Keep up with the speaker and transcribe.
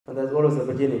And that's always the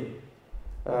beginning.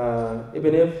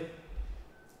 Even if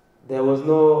there was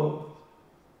no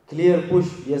clear push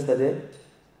yesterday,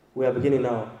 we are beginning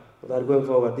now. Without going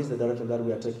forward, this is the direction that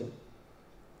we are taking.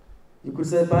 You could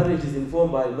say partly it is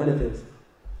informed by many things.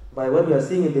 By what we are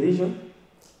seeing in the region,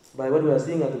 by what we are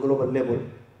seeing at the global level,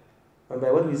 and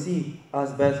by what we see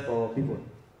as best for our people.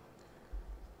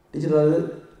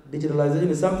 Digitalization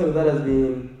is something that has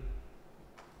been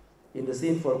in the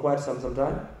scene for quite some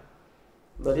time.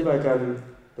 But if I can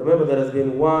remember, there has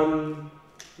been one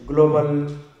global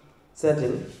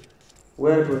setting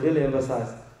where it was really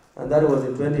emphasized, and that was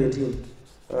in 2018.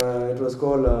 It was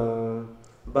called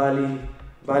Bali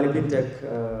FinTech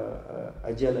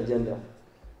Agenda.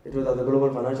 It was at the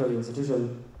Global Financial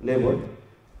Institution level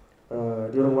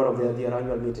during one of their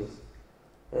annual meetings.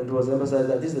 And it was emphasized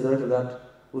that this is the direction that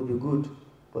would be good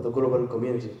for the global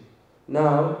community.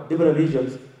 Now, different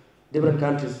regions, different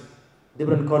countries,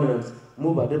 different continents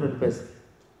move at different pace.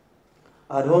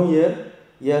 At home here,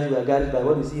 yes, we are guided by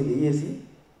what we see in the EAC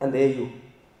and the AU.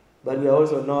 But we are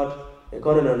also not a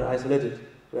continent isolated.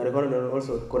 We are a continent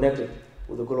also connected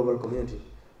with the global community.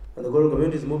 And the global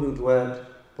community is moving toward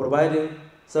providing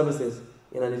services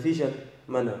in an efficient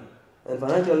manner. And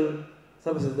financial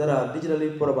services that are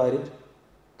digitally provided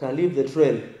can leave the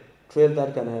trail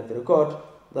that can have the record,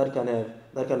 that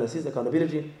can assist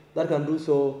accountability, that can do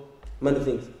so many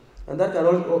things. And that can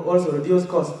also reduce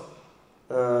costs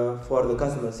for the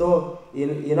customer. So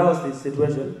in our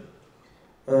situation,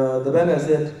 the bank has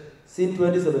said since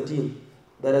 2017,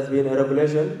 there has been a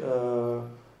regulation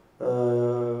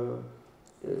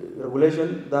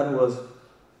that was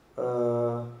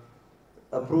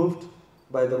approved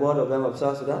by the Board of Bank of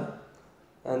South Sudan,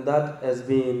 and that has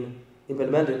been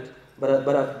implemented. But at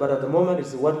the moment,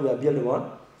 it's what we are building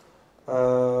on,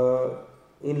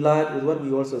 in line with what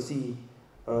we also see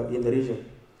in the region.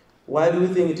 Why do we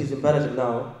think it is imperative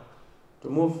now to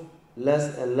move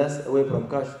less and less away from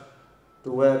cash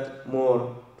toward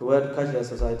cashless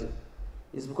society?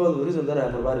 It's because of the reason that I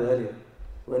provided earlier.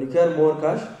 When you carry more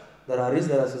cash, there are risks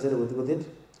that are associated with it.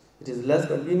 It is less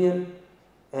convenient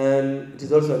and it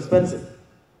is also expensive.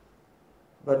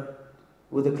 But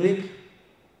with a click,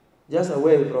 just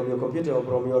away from your computer or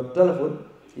from your telephone,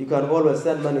 you can always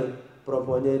send money from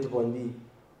point A to point B,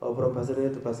 or from person A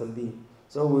to person B.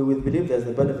 So we will believe there's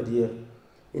a benefit here.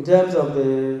 In terms of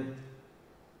the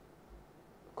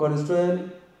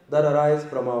constraint that arise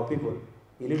from our people,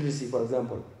 illiteracy, for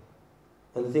example,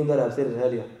 and the thing that I've said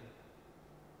earlier,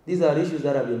 these are issues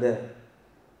that have been there.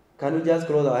 Can we just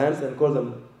close our hands and call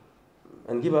them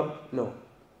and give up? No.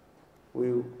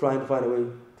 We're trying to find a way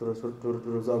to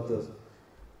resolve those.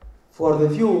 For the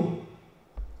few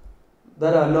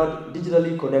that are not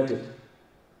digitally connected,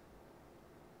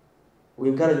 we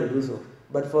encourage them to do so.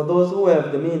 But for those who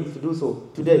have the means to do so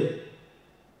today,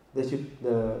 they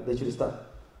should start.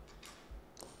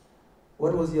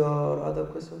 What was your other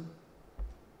question?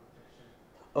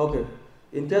 Okay.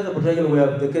 In terms of protection, we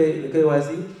have the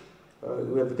KYC,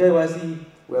 we have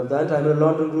the anti-money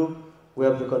laundering group, we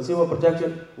have the consumer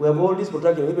protection, we have all this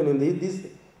protection, even in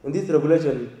this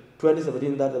regulation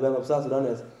 2017 that the Bank of South Sudan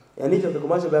has. And each of the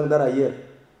commercial banks that are here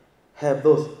have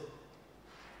those.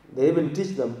 They even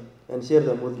teach them and share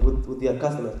them with their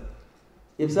customers.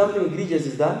 If something egregious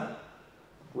is done,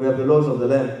 we have the laws of the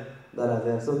land that are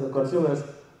there. So the consumers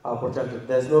are protected.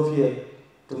 There's no fear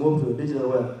to move to a digital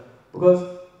world.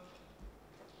 Because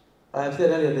I have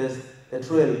said earlier, there's a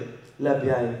trail left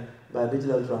behind by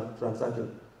digital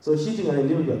transaction. So cheating an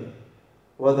individual,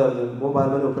 whether the mobile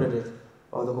money operators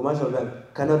or the commercial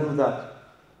bank, cannot do that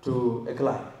to a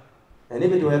client. And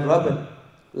if it were to happen,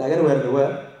 like anywhere in the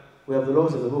world, we have the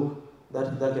laws in the book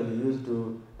that can be used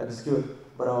to execute,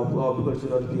 but our people should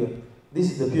not fear.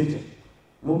 This is the future.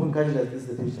 Moving cashless, this is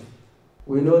the future.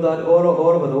 We know that all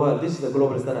over the world, this is the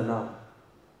global standard now.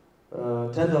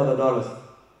 $10,000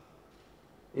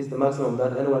 is the maximum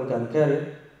that anyone can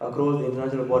carry across the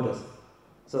international borders.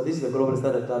 So this is the global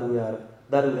standard that we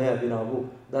have in our book,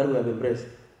 that we have embraced,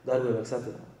 that we have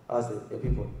accepted as a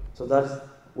people. So that's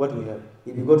what we have.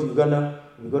 If you go to Uganda,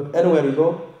 if you go anywhere you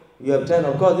go, you have 10.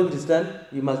 Of course, if it is 10,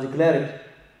 you must declare it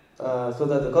so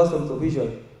that the customs official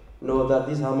know that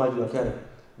this is how much you are carrying.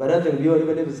 But anything beyond,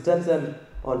 even if it's 10 cents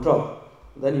on top,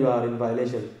 then you are in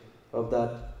violation of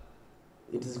that.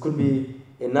 Could be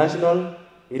a national, a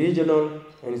regional,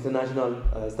 and international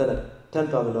standard,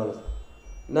 $10,000.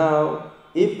 Now,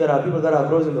 if there are people that are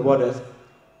crossing the borders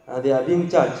and they are being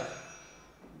charged,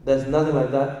 there's nothing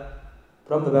like that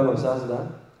from the Bank of South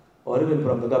Sudan or even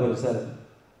from the government itself.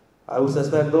 I would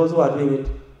suspect those who are doing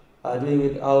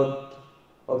it out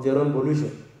of their own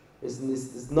volition.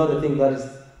 It's not a thing that is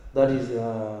that is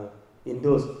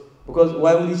endorsed. Because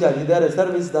why would you charge? Is there a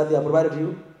service that they are provided to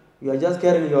you? You are just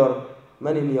carrying your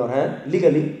money in your hand,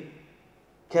 legally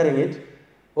carrying it.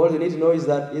 All you need to know is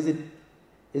that, is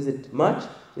it much?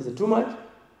 Is it too much?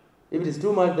 If it is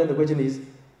too much, then the question is,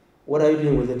 what are you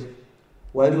doing with it?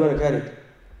 Why do you want to carry it?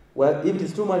 Well, if it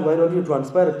is too much, why don't you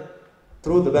transfer it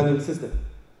through the banking system?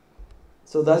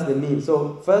 So that's the mean.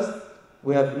 So first,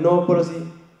 we have no policy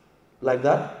like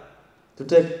that to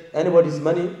take anybody's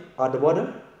money at the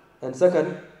border. And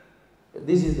second,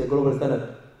 this is the global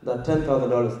standard that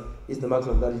 $10,000 is the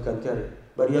maximum that you can carry.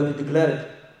 But you have to declare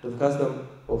it to the custom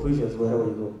officials wherever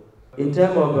you go. In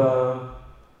terms of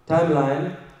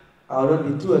timeline, I will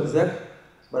not be too exact,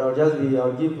 but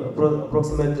I'll give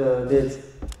approximate dates.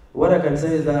 What I can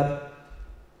say is that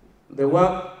the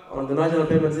work on the national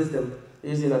payment system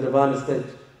is in an advanced stage.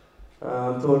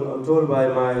 I'm told by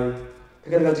my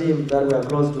technical team that we are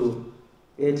close to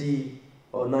 80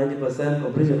 or 90%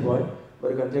 completion point,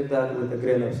 but you can take that with a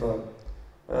grain of salt.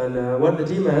 And what the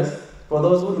team has, for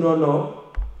those who do not know,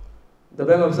 the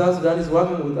Bank of South Sudan is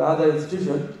working with other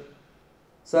institutions,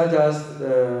 such as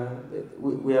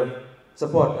we have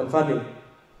support and funding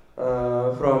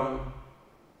from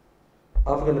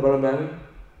African Development Bank,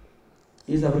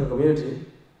 East African Community,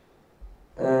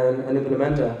 and an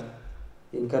implementer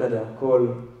in Canada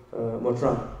called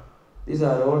Motran. These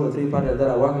are all the three partners that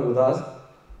are working with us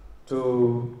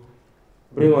to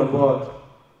bring on board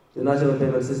the national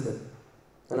payment system.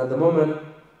 And at the moment,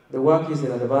 the work is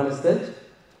in an advanced stage.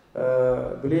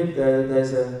 I believe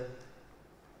there's a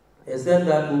sense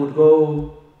that we would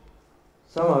go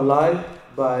somehow live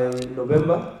by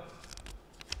November,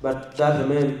 but that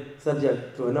remains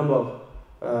subject to a number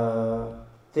of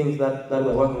things that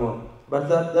we're working on. But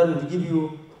that will give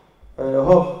you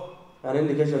hope and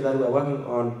indication that we're working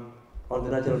on the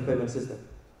national payment system.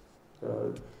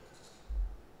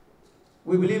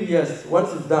 We believe, yes,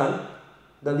 once it's done,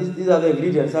 then these are the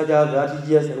ingredients, such as the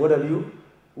RTGS and what have you,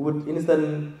 would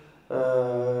instant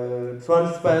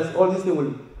transfers, all these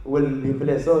things will be in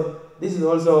place. So this is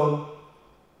also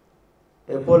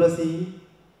a policy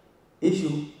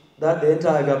issue that the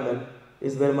entire government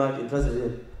is very much interested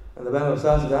in. And the Bank of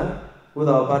South Sudan, with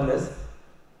our partners,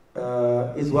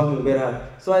 is working very hard.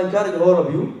 So I encourage all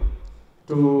of you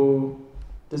to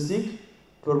seek,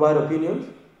 to provide opinions,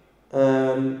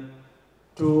 and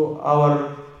to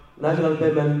our national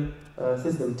payment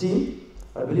system team.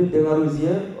 I believe Dengaru is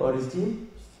here, or his team.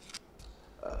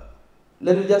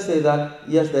 Let me just say that,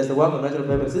 yes, there's a work on national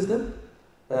payment system,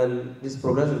 and this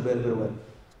progresses very, very well.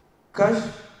 Cash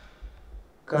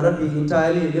cannot be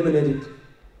entirely eliminated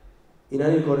in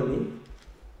any economy,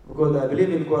 because I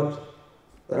believe in quote,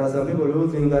 there are some people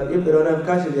who think that if they don't have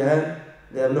cash in their hand,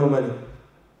 they have no money.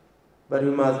 But we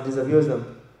must disabuse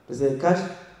them to say cash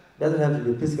doesn't have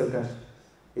to be physical cash.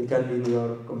 It can be in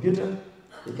your computer,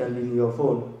 it can be in your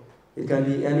phone, it can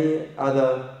be any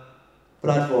other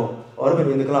platform, or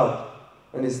even in the cloud,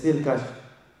 and it's still cash.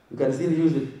 You can still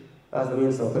use it as a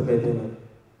means of payment.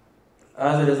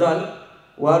 As a result,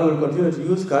 while we'll continue to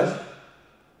use cash,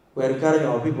 we're encouraging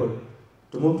our people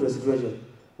to move to a situation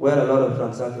where a lot of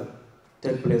transactions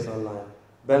take place online.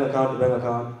 Bank account to bank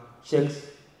account, checks,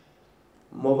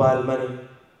 mobile money,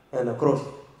 and across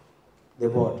the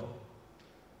board.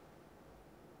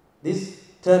 This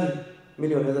 10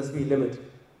 million SSP limit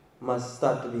must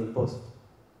start to be imposed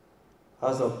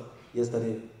as of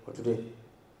yesterday or today.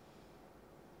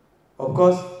 Of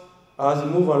course, as we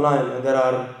move online and there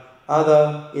are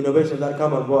other innovations that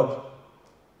come on board,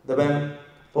 the bank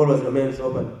always remains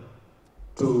open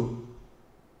to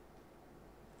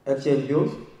exchange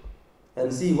views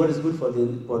and see what is good for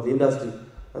the industry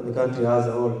and the country as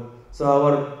a whole.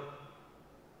 So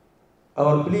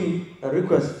our plea and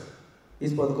request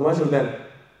is for the commercial bank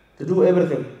to do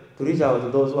everything to reach out to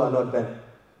those who are not banked,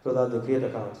 so that they create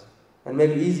accounts and make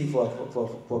it easy for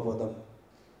them.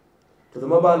 To the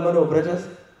mobile money operators,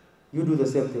 you do the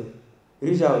same thing.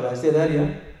 Reach out. I said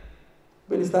earlier,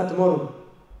 when you start tomorrow,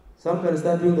 some can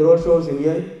start doing the road shows in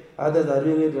Yei, others are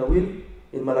doing it in Awil,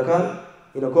 in Malakal,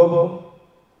 in Okobo,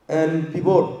 and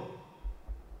Pibor.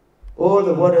 All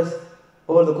the borders,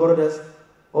 all the corridors,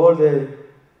 all the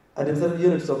administrative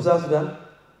units of South Sudan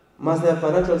must have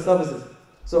financial services.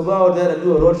 So go out there and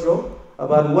do a road show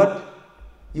about what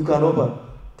you can offer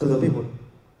to the people.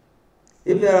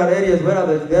 If there are areas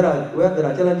where there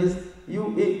are challenges,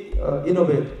 you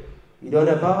innovate. You don't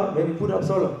have power, maybe put up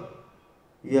solar.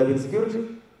 You have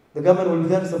insecurity, the government will be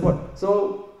there to support.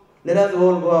 So let us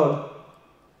all go out,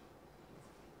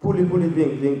 fully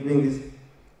doing this.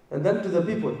 And then to the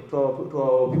people, to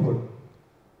our people,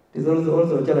 it is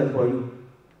also a challenge for you.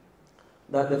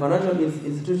 that the financial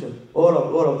institution, all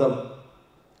of them,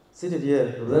 seated here,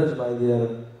 represented by their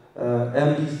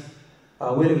MDs,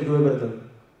 are willing to do everything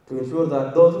to ensure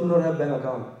that those who do not have bank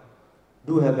accounts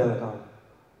do have bank accounts.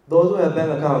 Those who have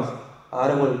bank accounts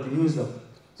are able to use them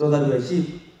so that we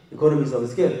achieve economies of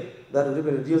scale that will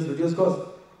reduce costs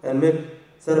and make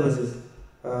services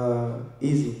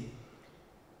easy.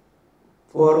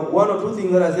 For one or two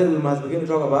things that I said we must begin to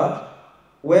talk about,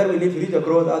 where we need to reach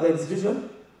across other institutions,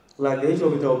 like the issue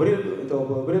of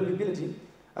interoperability,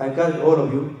 I encourage all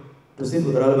of you to sit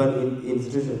with the relevant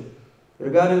institutions.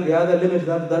 Regarding the other limits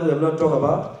that we have not talked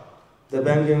about, the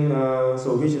banking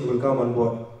supervision will come on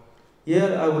board.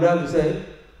 Here I would like to say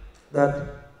that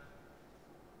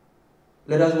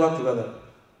let us work together,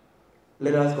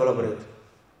 let us collaborate,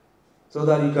 so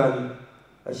that you can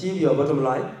achieve your bottom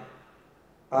line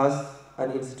as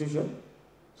an institution,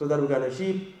 so that we can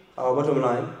achieve our bottom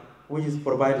line, which is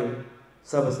providing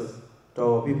services to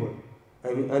our people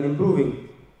and improving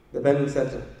the banking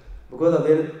sector. Because at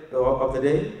the end of the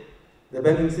day, the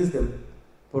banking system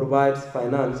provides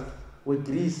finance which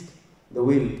greases the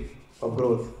wheel of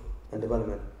growth and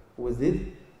development. With this,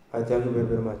 I thank you very,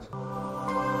 very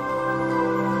much.